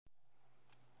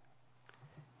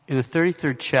In the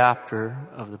 33rd chapter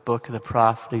of the book of the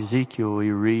prophet Ezekiel,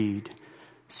 we read,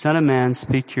 "Son of man,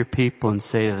 speak to your people and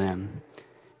say to them,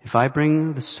 if I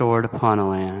bring the sword upon a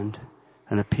land,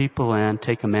 and the people of the land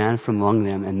take a man from among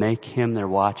them and make him their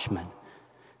watchman,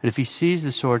 and if he sees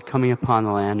the sword coming upon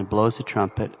the land and blows the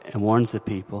trumpet and warns the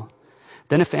people,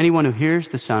 then if anyone who hears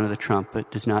the sound of the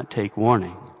trumpet does not take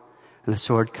warning, and the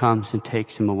sword comes and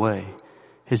takes him away,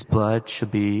 his blood shall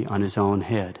be on his own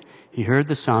head. He heard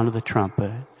the sound of the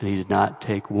trumpet, and he did not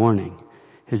take warning.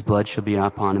 His blood shall be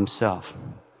upon himself.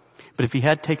 But if he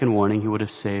had taken warning, he would have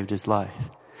saved his life.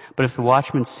 But if the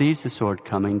watchman sees the sword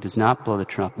coming, does not blow the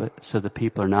trumpet, so the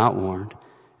people are not warned,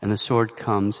 and the sword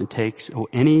comes and takes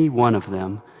any one of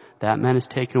them, that man is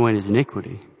taken away in his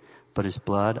iniquity, but his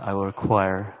blood I will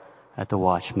require at the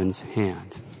watchman's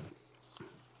hand."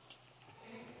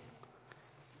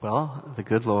 Well, the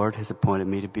good Lord has appointed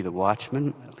me to be the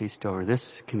watchman, at least over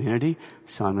this community,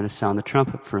 so I'm going to sound the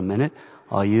trumpet for a minute.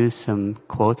 I'll use some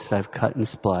quotes that I've cut and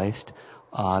spliced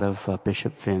out of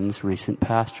Bishop Finn's recent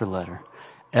pastor letter.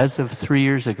 As of 3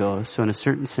 years ago, so in a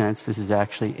certain sense, this is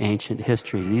actually ancient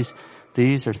history.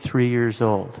 These are 3 years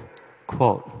old.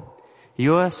 Quote,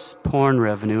 U.S. porn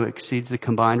revenue exceeds the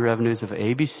combined revenues of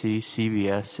ABC,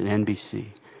 CBS, and NBC,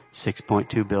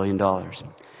 $6.2 billion.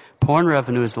 Porn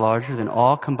revenue is larger than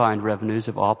all combined revenues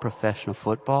of all professional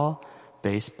football,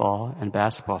 baseball, and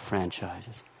basketball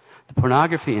franchises. The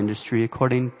pornography industry,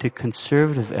 according to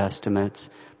conservative estimates,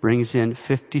 brings in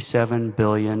 $57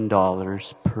 billion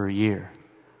per year,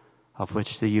 of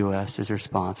which the U.S. is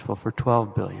responsible for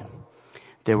 $12 billion.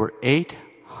 There were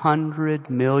 800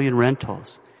 million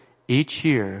rentals each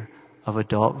year of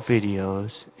adult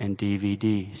videos and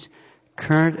DVDs.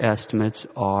 Current estimates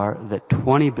are that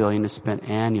 $20 billion is spent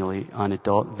annually on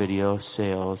adult video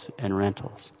sales and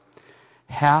rentals.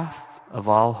 Half of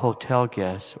all hotel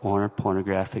guests order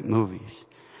pornographic movies.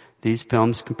 These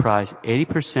films comprise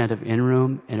 80% of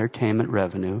in-room entertainment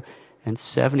revenue and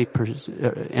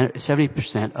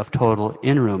 70% of total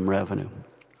in-room revenue.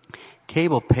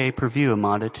 Cable pay-per-view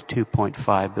amounted to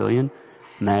 $2.5 billion.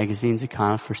 Magazines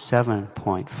accounted for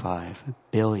 $7.5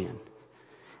 billion.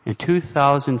 In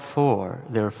 2004,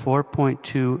 there were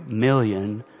 4.2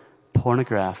 million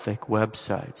pornographic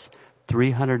websites,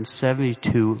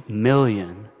 372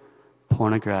 million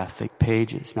pornographic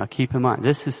pages. Now keep in mind,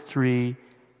 this is 3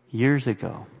 years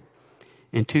ago.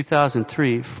 In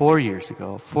 2003, 4 years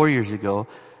ago,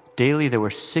 daily there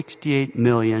were 68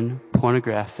 million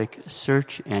pornographic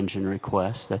search engine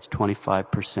requests. That's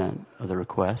 25% of the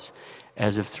requests.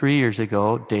 As of 3 years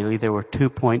ago, daily there were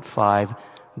 2.5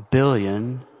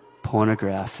 billion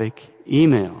pornographic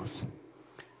emails.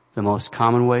 The most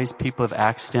common ways people have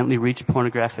accidentally reached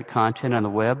pornographic content on the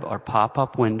web are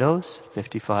pop-up windows,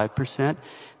 55%,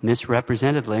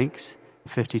 misrepresented links,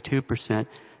 52%,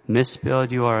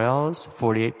 misspelled URLs,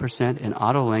 48%, and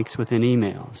auto links within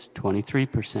emails,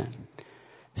 23%.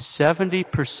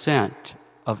 70%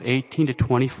 of 18 to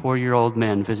 24-year-old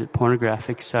men visit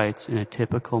pornographic sites in a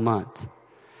typical month.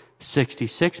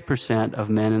 66%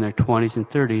 of men in their 20s and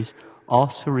 30s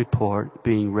also report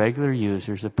being regular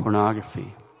users of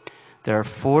pornography. There are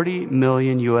 40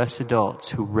 million U.S. adults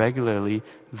who regularly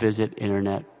visit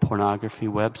internet pornography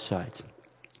websites.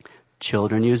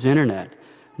 Children use internet.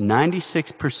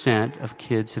 96% of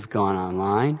kids have gone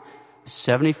online,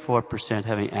 74%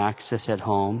 having access at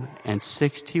home, and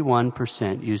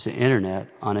 61% use the internet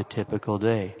on a typical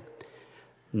day.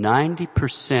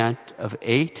 90% of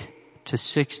 8 to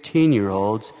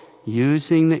 16-year-olds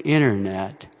using the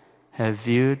internet have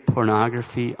viewed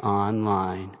pornography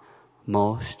online,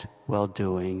 most while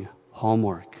doing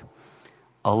homework.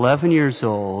 11 years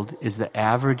old is the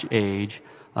average age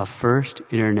of first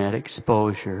internet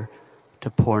exposure to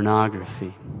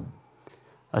pornography.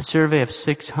 A survey of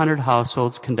 600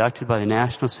 households conducted by the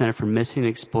National Center for Missing and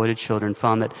Exploited Children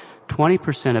found that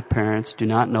 20% of parents do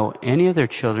not know any of their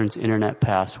children's internet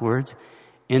passwords,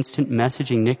 instant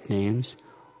messaging nicknames,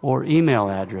 or email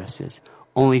addresses.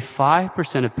 Only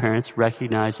 5% of parents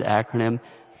recognize the acronym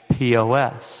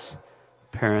POS,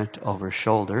 Parent Over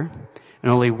Shoulder, and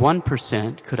only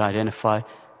 1% could identify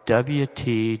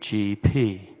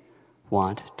WTGP,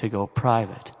 Want to Go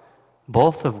Private,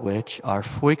 both of which are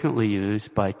frequently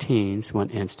used by teens when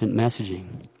instant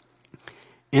messaging.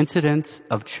 Incidents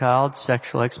of child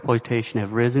sexual exploitation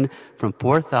have risen from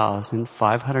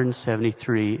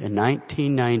 4,573 in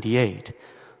 1998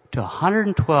 to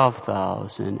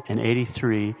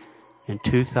 112,083 in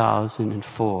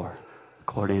 2004,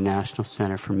 according to the National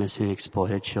Center for Missing and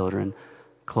Exploited Children.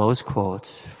 Close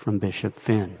quotes from Bishop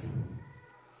Finn.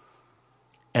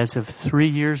 As of 3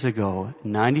 years ago,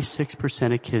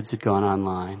 96% of kids had gone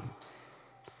online.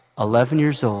 11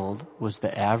 years old was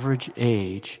the average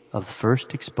age of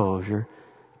first exposure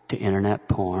to internet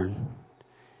porn.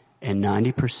 And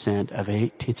 90% of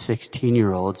 18,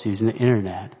 16-year-olds using the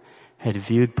internet had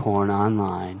viewed porn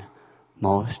online,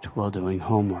 most while doing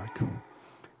homework.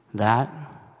 That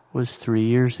was 3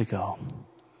 years ago.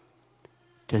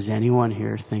 Does anyone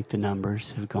here think the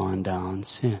numbers have gone down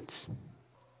since?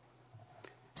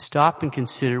 Stop and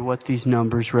consider what these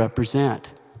numbers represent.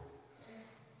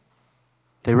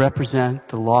 They represent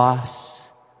the loss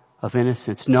of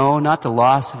innocence. No, not the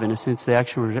loss of innocence. They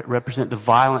actually represent the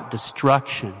violent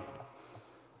destruction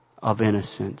of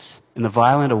innocence and the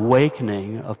violent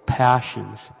awakening of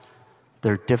passions that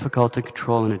are difficult to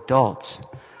control in adults.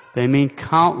 They mean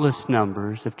countless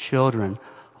numbers of children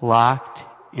locked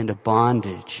into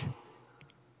bondage,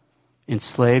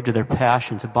 enslaved to their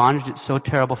passions. A bondage that's so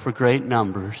terrible for great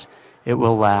numbers, it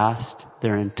will last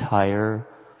their entire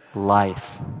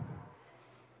life.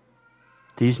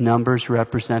 These numbers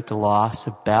represent the loss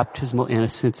of baptismal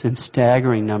innocence in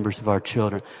staggering numbers of our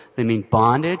children. They mean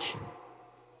bondage.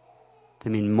 They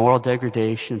mean moral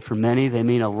degradation. For many, they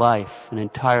mean a life, an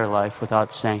entire life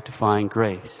without sanctifying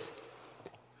grace.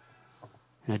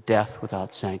 And a death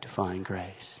without sanctifying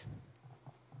grace.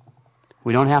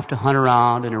 We don't have to hunt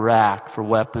around in Iraq for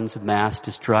weapons of mass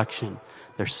destruction.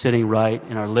 They're sitting right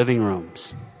in our living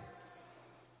rooms.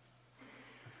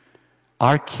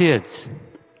 Our kids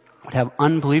would have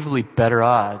unbelievably better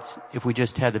odds if we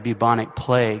just had the bubonic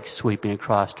plague sweeping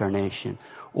across our nation,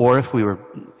 or if we were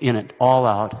in an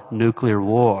all-out nuclear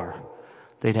war.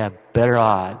 They'd have better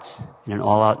odds in an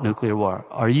all-out nuclear war.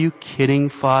 Are you kidding,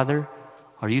 Father?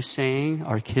 Are you saying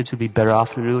our kids would be better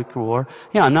off in a nuclear war?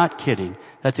 Yeah, I'm not kidding.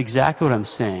 That's exactly what I'm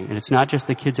saying. And it's not just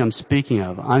the kids I'm speaking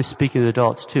of. I'm speaking of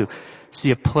adults too. See,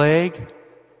 a plague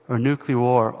or a nuclear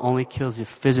war only kills you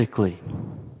physically.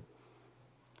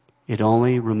 It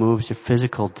only removes your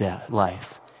physical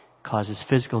life, causes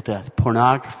physical death.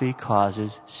 Pornography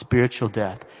causes spiritual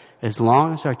death. As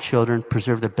long as our children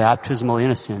preserve their baptismal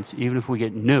innocence, even if we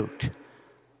get nuked,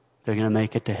 they're going to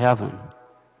make it to heaven.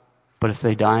 But if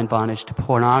they die in bondage to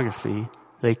pornography,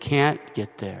 they can't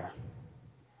get there.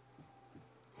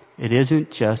 It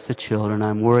isn't just the children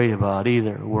I'm worried about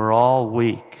either. We're all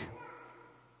weak.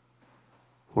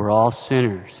 We're all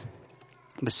sinners.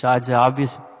 Besides the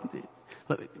obvious,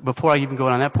 before I even go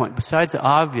on that point, besides the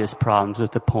obvious problems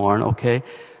with the porn, okay,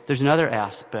 there's another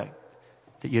aspect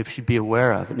that you should be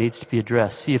aware of. It needs to be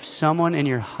addressed. See, if someone in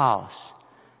your house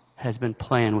has been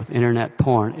playing with internet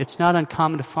porn, it's not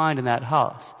uncommon to find in that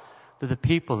house that the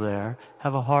people there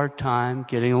have a hard time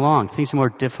getting along. Things are more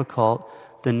difficult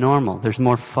than normal. There's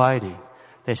more fighting.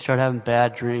 They start having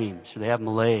bad dreams, or they have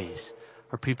malaise,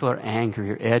 or people are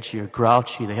angry or edgy or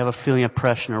grouchy. They have a feeling of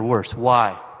oppression or worse.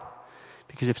 Why?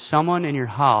 Because if someone in your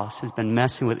house has been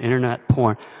messing with internet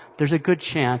porn, there's a good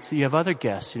chance that you have other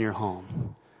guests in your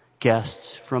home.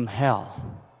 Guests from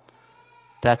hell.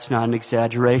 That's not an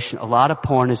exaggeration. A lot of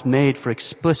porn is made for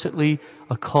explicitly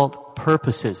occult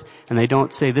purposes. And they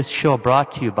don't say this show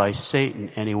brought to you by Satan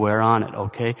anywhere on it,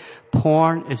 okay?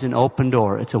 Porn is an open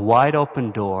door. It's a wide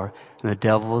open door, and the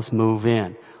devils move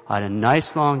in. I had a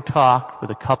nice long talk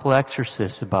with a couple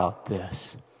exorcists about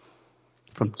this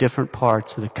from different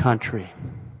parts of the country.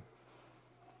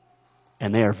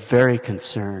 And they are very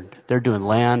concerned. They're doing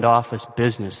land office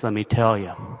business, let me tell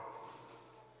you.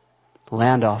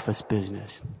 Land office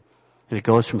business. And it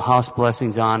goes from house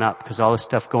blessings on up because all this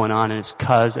stuff going on, and it's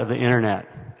because of the internet.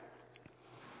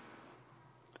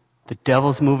 The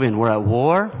devils move in. We're at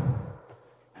war,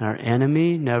 and our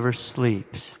enemy never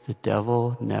sleeps. The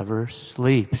devil never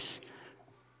sleeps.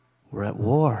 We're at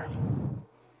war.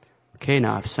 Okay,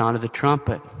 now I've sounded the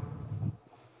trumpet.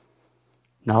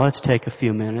 Now let's take a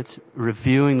few minutes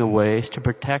reviewing the ways to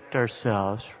protect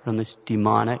ourselves from this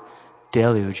demonic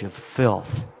deluge of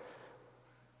filth.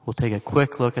 We'll take a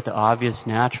quick look at the obvious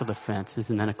natural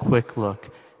defenses and then a quick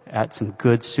look at some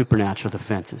good supernatural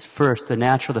defenses. First, the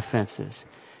natural defenses.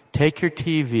 Take your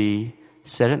TV,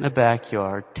 set it in the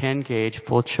backyard, 10 gauge,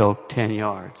 full choke, 10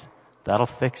 yards. That'll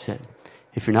fix it.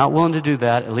 If you're not willing to do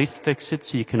that, at least fix it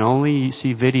so you can only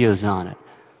see videos on it.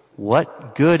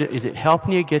 What good is it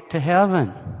helping you get to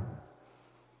heaven?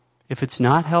 If it's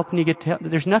not helping you get to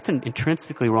heaven, there's nothing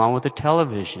intrinsically wrong with the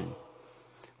television.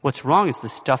 What's wrong is the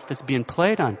stuff that's being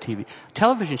played on TV.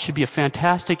 Television should be a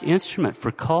fantastic instrument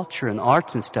for culture and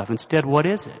arts and stuff. Instead, what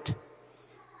is it?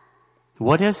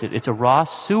 What is it? It's a raw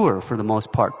sewer for the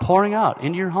most part, pouring out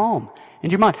into your home,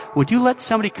 into your mind. Would you let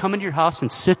somebody come into your house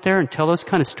and sit there and tell those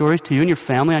kind of stories to you and your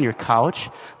family on your couch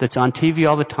that's on TV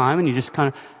all the time and you just kind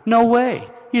of, no way.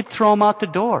 You'd throw them out the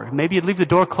door. Maybe you'd leave the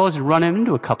door closed and run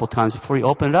into a couple times before you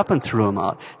open it up and threw them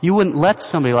out. You wouldn't let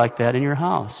somebody like that in your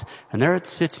house. And there it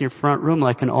sits in your front room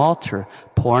like an altar,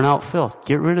 pouring out filth.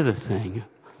 Get rid of the thing.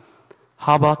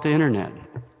 How about the internet?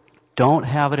 Don't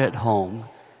have it at home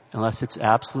unless it's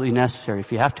absolutely necessary.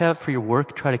 If you have to have it for your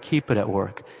work, try to keep it at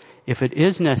work. If it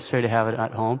is necessary to have it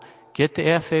at home, get the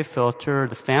AFA filter or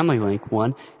the Family Link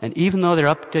one, and even though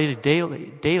they're updated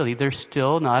daily, they're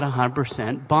still not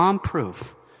 100%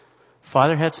 bomb-proof.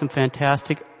 Father had some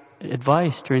fantastic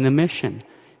advice during the mission.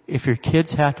 If your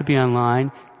kids have to be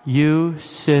online, you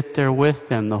sit there with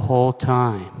them the whole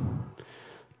time.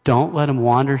 Don't let them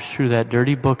wander through that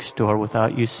dirty bookstore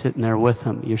without you sitting there with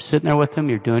them. You're sitting there with them,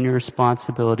 you're doing your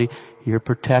responsibility, you're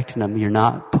protecting them, you're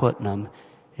not putting them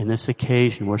in this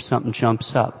occasion where something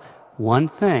jumps up. One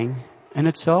thing, and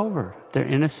it's over. Their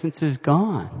innocence is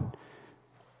gone.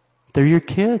 They're your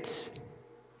kids.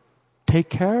 Take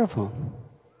care of them.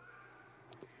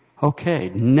 Okay,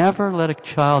 never let a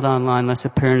child online unless a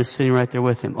parent is sitting right there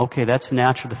with him. Okay, that's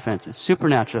natural defenses.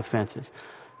 Supernatural defenses.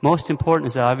 Most important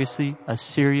is obviously a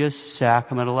serious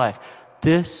sacrament of life.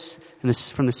 This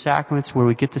from the sacraments where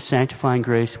we get the sanctifying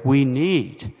grace we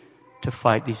need to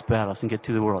fight these battles and get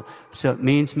through the world. So it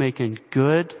means making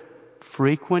good,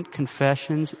 frequent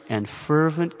confessions and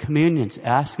fervent communions,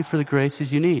 asking for the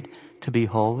graces you need to be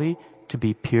holy, to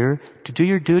be pure, to do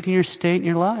your duty in your state in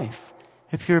your life.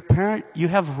 If you're a parent, you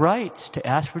have rights to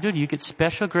ask for duty. You get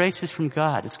special graces from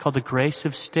God. It's called the grace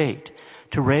of state.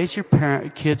 To raise your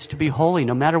kids to be holy,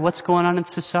 no matter what's going on in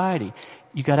society.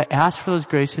 You got to ask for those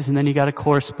graces, and then you got to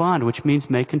correspond, which means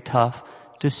making tough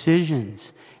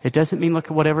decisions. It doesn't mean look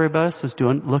at what everybody else is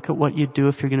doing. Look at what you do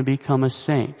if you're going to become a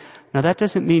saint. Now that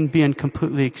doesn't mean being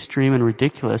completely extreme and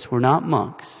ridiculous. We're not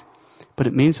monks. But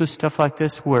it means with stuff like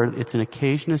this where it's an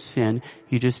occasion of sin,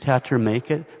 you just have to make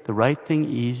it the right thing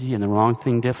easy and the wrong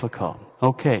thing difficult.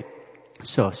 Okay.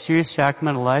 So, serious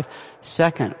sacrament of life.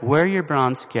 Second, wear your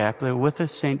bronze scapular with a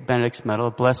St. Benedict's medal,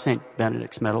 a blessed St.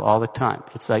 Benedict's medal all the time.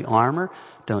 It's like armor.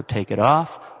 Don't take it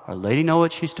off. Our lady knows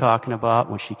what she's talking about.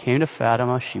 When she came to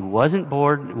Fatima, she wasn't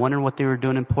bored wondering what they were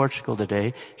doing in Portugal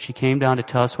today. She came down to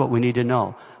tell us what we need to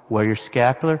know. Wear your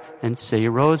scapular and say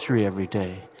your rosary every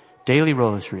day. Daily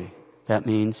rosary. That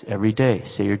means every day.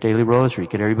 Say your daily rosary.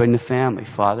 Get everybody in the family.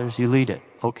 Fathers, you lead it.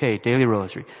 Okay, daily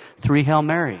rosary. 3 Hail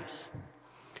Marys.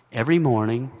 Every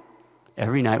morning,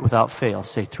 every night without fail.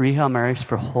 Say 3 Hail Marys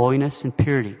for holiness and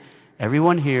purity.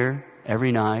 Everyone here,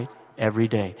 every night, every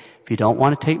day. If you don't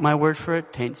want to take my word for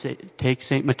it, take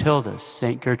St. Matilda's,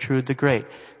 St. Gertrude the Great,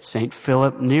 St.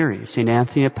 Philip Neri, St.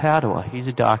 Anthony of Padua. He's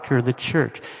a doctor of the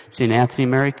church. St. Anthony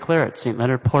Mary Claret, St.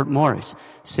 Leonard Portmores,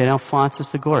 St.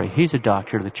 Alphonsus the Gory. He's a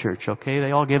doctor of the church, okay?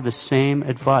 They all give the same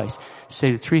advice.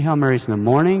 Say the 3 Hail Marys in the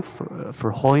morning for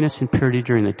holiness and purity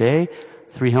during the day.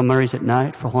 3 Hail Marys at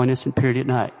night for holiness and purity at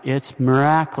night. It's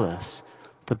miraculous.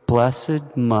 The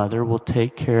Blessed Mother will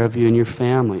take care of you and your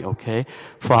family, okay?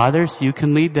 Fathers, you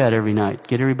can lead that every night.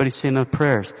 Get everybody saying the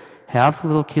prayers. Have the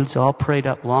little kids all prayed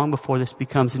up long before this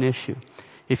becomes an issue.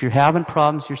 If you're having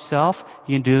problems yourself,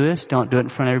 you can do this. Don't do it in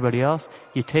front of everybody else.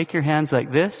 You take your hands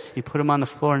like this. You put them on the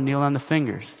floor and kneel on the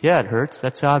fingers. Yeah, it hurts.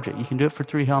 That's the object. You can do it for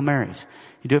 3 Hail Marys.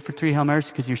 You do it for 3 Hail Marys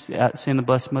because you're saying the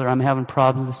Blessed Mother, I'm having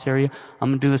problems in this area. I'm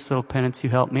going to do this little penance. You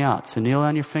help me out. So kneel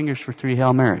on your fingers for 3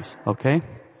 Hail Marys. Okay?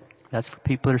 That's for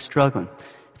people that are struggling.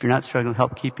 If you're not struggling,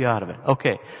 help keep you out of it.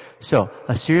 Okay. So,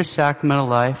 a serious sacramental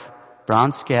life,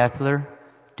 brown scapular,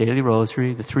 daily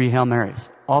rosary, the 3 Hail Marys.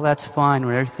 All that's fine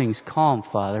when everything's calm,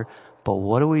 Father. But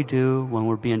what do we do when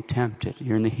we're being tempted?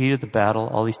 You're in the heat of the battle,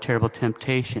 all these terrible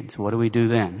temptations. What do we do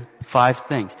then? 5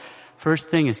 things. First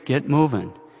thing is get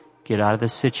moving. Get out of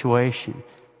this situation.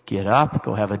 Get up,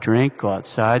 go have a drink, go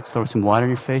outside, throw some water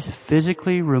in your face.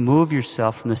 Physically remove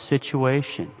yourself from the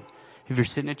situation. If you're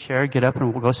sitting in a chair, get up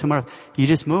and go somewhere else. You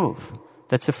just move.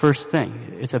 That's the first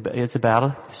thing. It's a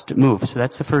battle. Just move. So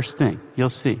that's the first thing. You'll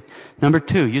see. Number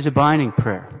 2, use a binding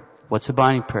prayer. What's a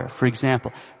binding prayer? For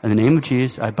example, in the name of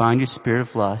Jesus, I bind you, spirit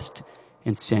of lust,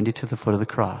 and send you to the foot of the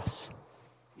cross.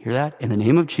 Hear that? In the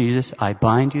name of Jesus, I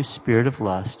bind you, spirit of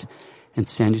lust, and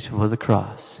send you to the foot of the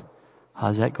cross. How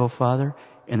does that go, Father?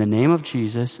 In the name of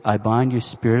Jesus, I bind you,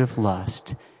 spirit of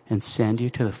lust, and send you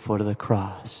to the foot of the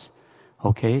cross.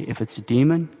 Okay, if it's a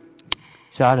demon,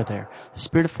 it's out of there. The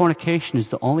spirit of fornication is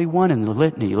the only one in the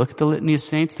litany. You look at the litany of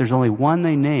saints, there's only one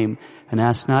they name and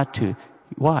ask not to.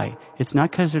 Why? It's not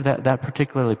because they're that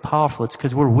particularly powerful. It's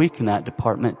because we're weak in that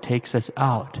department. It takes us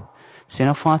out. St.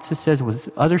 Alphonsus says, with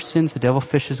other sins, the devil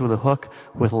fishes with a hook.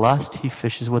 With lust, he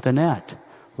fishes with a net.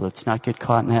 Let's not get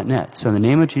caught in that net. So in the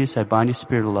name of Jesus, I bind you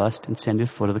spirit of lust and send you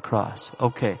to the foot of the cross.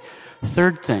 Okay.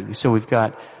 Third thing. So we've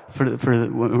got, when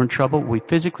we're in trouble, we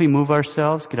physically move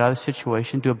ourselves, get out of the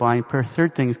situation, do a binding prayer.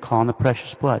 Third thing is call on the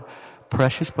precious blood.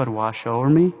 Precious blood, wash over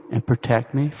me and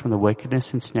protect me from the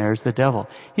wickedness and snares of the devil.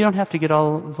 You don't have to get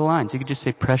all the lines. You could just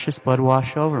say, precious blood,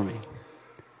 wash over me.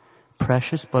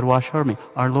 Precious blood, wash over me.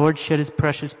 Our Lord shed his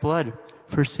precious blood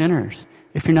for sinners.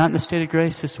 If you're not in the state of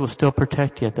grace, this will still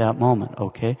protect you at that moment,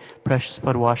 okay? Precious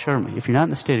blood, wash over me. If you're not in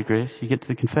the state of grace, you get to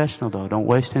the confessional, though. Don't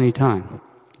waste any time.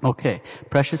 Okay.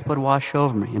 Precious blood, wash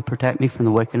over me and protect me from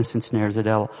the wickedness and snares of the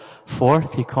devil.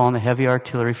 Fourth, you call on the heavy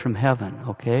artillery from heaven,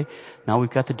 okay? Now we've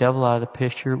got the devil out of the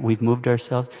picture. We've moved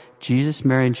ourselves. Jesus,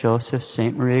 Mary, and Joseph,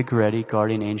 St. Maria Goretti,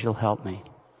 guardian angel, help me.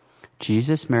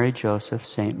 Jesus, Mary, Joseph,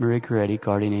 St. Maria Goretti,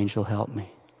 guardian angel, help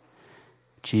me.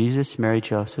 Jesus, Mary,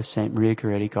 Joseph, St. Maria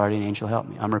Goretti, guardian angel, help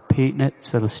me. I'm repeating it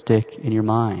so it'll stick in your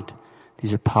mind.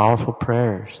 These are powerful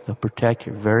prayers. They'll protect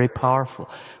you. Very powerful.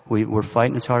 We're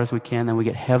fighting as hard as we can, then we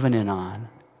get heaven in on.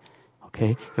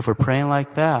 Okay? If we're praying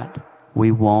like that,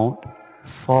 we won't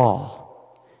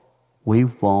fall. We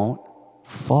won't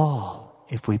fall.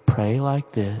 If we pray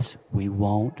like this, we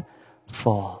won't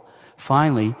fall.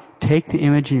 Finally, take the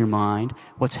image in your mind.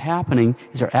 What's happening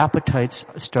is our appetites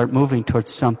start moving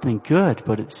towards something good,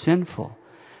 but it's sinful.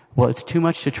 Well, it's too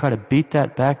much to try to beat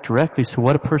that back directly, so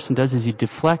what a person does is you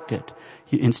deflect it.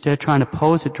 Instead of trying to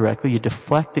pose it directly, you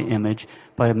deflect the image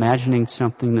by imagining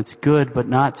something that's good but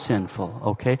not sinful,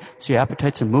 okay? So your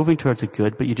appetites are moving towards a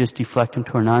good, but you just deflect them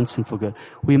to a non-sinful good.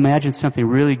 We imagine something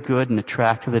really good and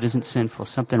attractive that isn't sinful,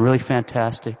 something really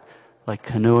fantastic like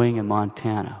canoeing in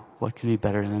Montana. What could be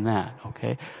better than that,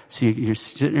 okay? So you're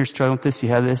sitting there struggling with this, you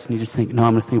have this, and you just think, no,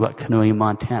 I'm going to think about canoeing in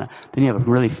Montana. Then you have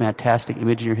a really fantastic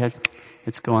image in your head.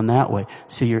 It's going that way.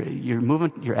 So you're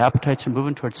moving, your appetites are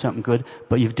moving towards something good,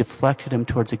 but you've deflected them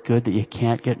towards a good that you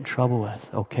can't get in trouble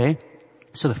with, okay?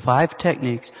 So the 5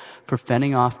 techniques for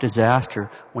fending off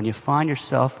disaster when you find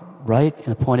yourself right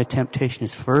in the point of temptation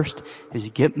is first, is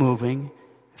you get moving,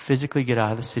 physically get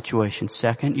out of the situation.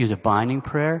 Second, use a binding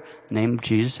prayer. In the name of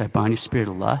Jesus, I bind you spirit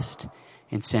of lust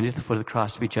and send you to the foot of the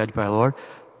cross to be judged by our Lord.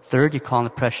 Third, you call on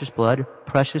the precious blood.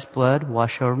 Precious blood,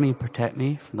 wash over me and protect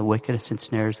me from the wickedness and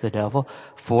snares of the devil.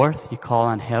 Fourth, you call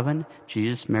on heaven.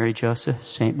 Jesus, Mary, Joseph,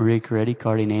 St. Maria Goretti,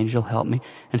 guardian angel, help me.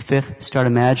 And fifth, start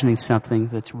imagining something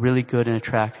that's really good and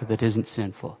attractive that isn't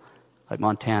sinful. Like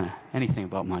Montana. Anything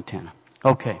about Montana.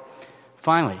 Okay.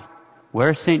 Finally,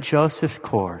 wear St. Joseph's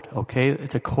cord, okay?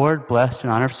 It's a cord blessed in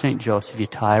honor of St. Joseph you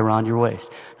tie around your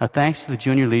waist. Now, thanks to the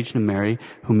Junior Legion of Mary,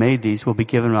 who made these, will be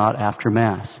given out after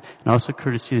Mass. And also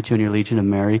courtesy of the Junior Legion of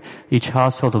Mary, each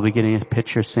household will be getting a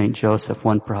picture of St. Joseph,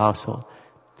 one per household.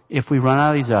 If we run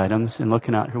out of these items and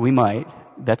looking at her, we might.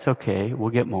 That's okay. We'll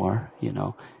get more,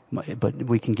 but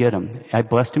we can get them. I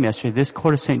blessed him yesterday. This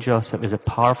cord of St. Joseph is a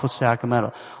powerful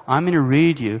sacramental. I'm going to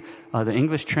read you the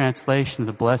English translation of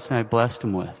the blessing I blessed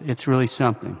him with. It's really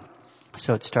something.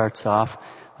 So it starts off,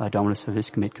 Dominus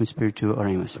Vobiscum cum Spiritu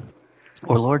Oremus.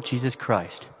 O Lord Jesus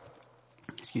Christ,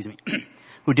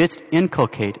 who didst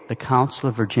inculcate the counsel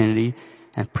of virginity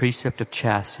and precept of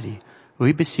chastity,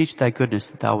 we beseech thy goodness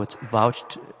that thou wouldst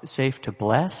vouchsafe to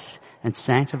bless and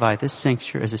sanctify this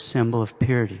cincture as a symbol of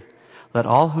purity. Let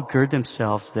all who gird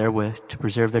themselves therewith to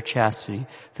preserve their chastity,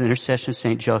 through the intercession of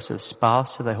St. Joseph,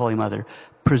 spouse of thy Holy Mother,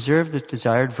 preserve this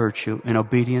desired virtue in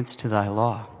obedience to thy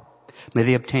law. May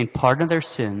they obtain pardon of their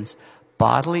sins,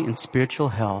 bodily and spiritual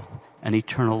health, and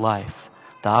eternal life.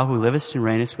 Thou who livest and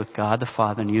reignest with God the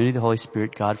Father in the unity of the Holy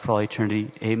Spirit, God for all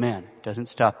eternity. Amen. Doesn't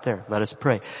stop there. Let us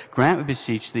pray. Grant, we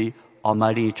beseech thee,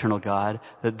 Almighty eternal God,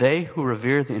 that they who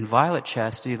revere the inviolate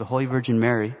chastity of the Holy Virgin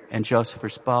Mary and Joseph her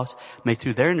spouse may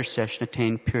through their intercession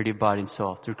attain purity of body and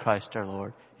soul through Christ our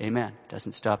Lord. Amen.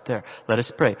 Doesn't stop there. Let us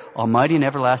pray. Almighty and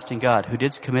everlasting God, who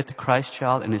didst commit the Christ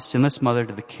child and his sinless mother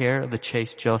to the care of the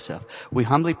chaste Joseph, we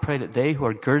humbly pray that they who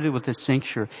are girded with this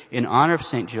cincture in honor of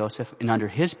St. Joseph and under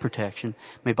his protection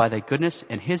may by thy goodness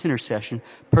and his intercession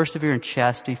persevere in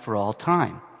chastity for all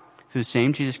time. Through the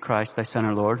same Jesus Christ, thy Son,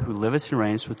 our Lord, who liveth and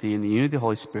reigneth with thee in the unity of the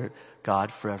Holy Spirit,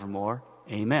 God forevermore.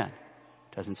 Amen.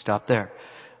 Doesn't stop there.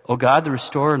 O God, the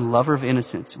restorer and lover of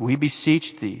innocence, we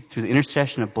beseech thee, through the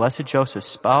intercession of blessed Joseph,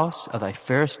 spouse of thy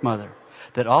fairest mother,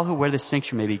 that all who wear this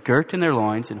cincture may be girt in their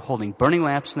loins and holding burning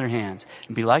lamps in their hands,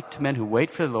 and be like to men who wait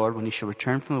for the Lord when he shall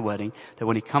return from the wedding, that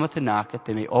when he cometh and knocketh,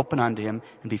 they may open unto him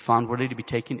and be found worthy to be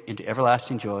taken into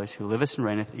everlasting joys, who liveth and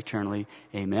reigneth eternally.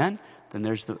 Amen. Then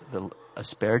there's the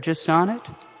asparagus on it.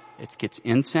 It gets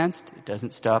incensed. It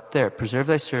doesn't stop there. Preserve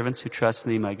thy servants who trust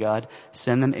in thee, my God.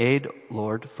 Send them aid,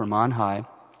 Lord, from on high.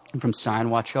 And from Zion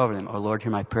watch over them. O Lord,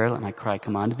 hear my prayer. Let my cry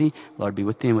come unto thee. Lord, be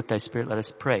with thee, and with thy spirit let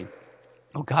us pray.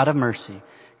 O God of mercy,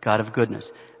 God of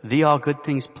goodness, thee all good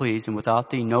things please, and without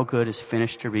thee no good is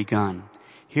finished or begun.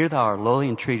 Hear thou our lowly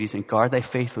entreaties, and guard thy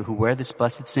faithful who wear this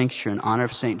blessed cincture in honor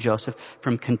of Saint Joseph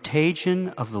from contagion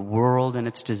of the world and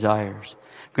its desires.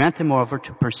 Grant them, moreover,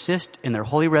 to persist in their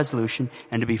holy resolution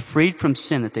and to be freed from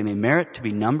sin, that they may merit to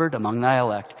be numbered among thy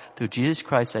elect, through Jesus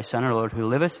Christ, thy Son, our Lord, who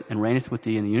liveth and reigneth with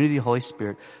thee in the unity of the Holy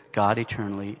Spirit, God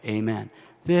eternally. Amen.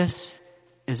 This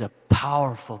is a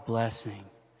powerful blessing.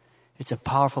 It's a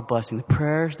powerful blessing. The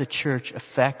prayers of the church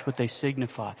affect what they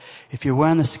signify. If you're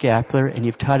wearing the scapular and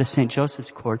you've tied a St.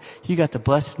 Joseph's cord, you got the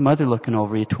Blessed Mother looking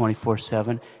over you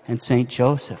 24/7 and St.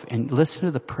 Joseph. And listen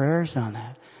to the prayers on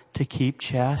that to keep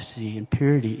chastity and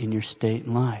purity in your state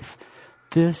and life.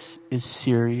 This is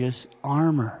serious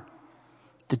armor.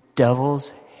 The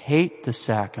devils hate the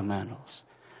sacramentals.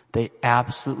 They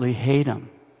absolutely hate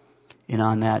them. And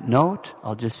on that note,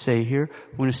 I'll just say here,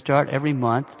 we're going to start every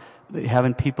month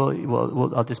having people,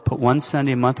 I'll just put one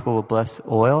Sunday a month where we'll bless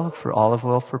oil, for olive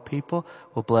oil for people.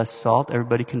 We'll bless salt.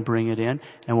 Everybody can bring it in.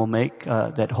 And we'll make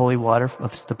that holy water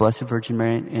of the Blessed Virgin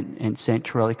Mary and St.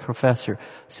 Torelli Confessor.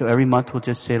 So every month we'll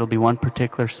just say it'll be one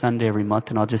particular Sunday every month,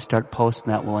 and I'll just start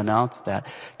posting that. We'll announce that.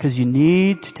 Because you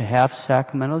need to have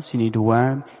sacramentals. You need to wear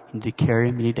them. You need to carry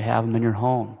them. You need to have them in your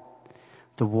home.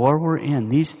 The war we're in,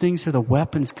 these things are the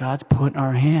weapons God's put in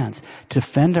our hands to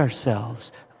defend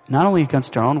ourselves, not only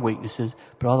against our own weaknesses,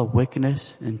 but all the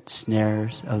wickedness and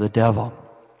snares of the devil.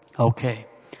 Okay.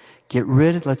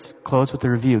 Let's close with a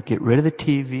review. Get rid of the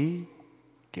TV.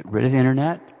 Get rid of the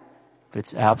internet. If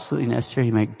it's absolutely necessary,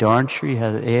 you make darn sure you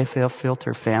have the AFL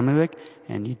filter family week,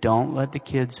 and you don't let the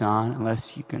kids on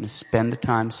unless you're going to spend the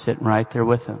time sitting right there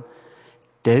with them.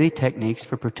 Daily techniques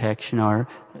for protection are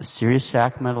a serious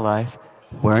sacramental life,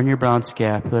 wearing your brown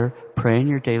scapular, praying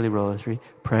your daily rosary,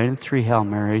 praying the 3 Hail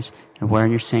Marys, and wearing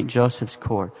your St. Joseph's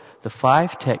cord. The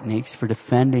 5 techniques for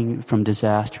defending from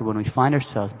disaster when we find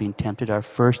ourselves being tempted are: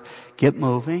 first, get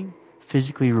moving,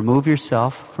 physically remove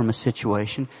yourself from a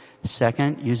situation.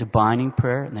 Second, use a binding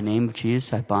prayer. In the name of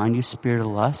Jesus, I bind you, spirit of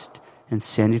lust, and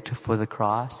send you for the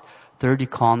cross. Third, you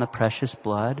call on the precious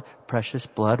blood. Precious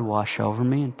blood, wash over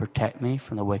me and protect me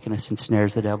from the wickedness and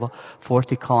snares of the devil.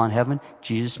 Fourth, you call on heaven.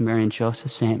 Jesus, Mary, and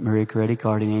Joseph, Saint Mary Goretti,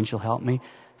 guardian angel, help me.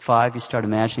 5, you start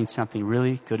imagining something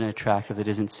really good and attractive that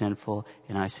isn't sinful.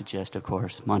 And I suggest, of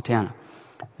course, Montana.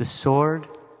 The sword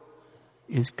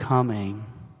is coming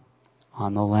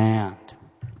on the land.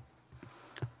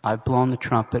 I've blown the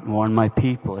trumpet and warned my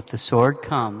people. If the sword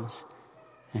comes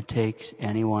and takes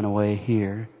anyone away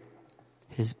here,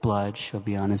 his blood shall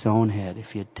be on his own head.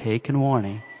 If he had taken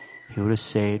warning, he would have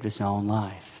saved his own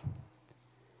life.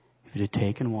 If he had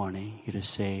taken warning, he'd have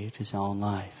saved his own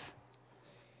life,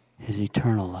 his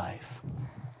eternal life.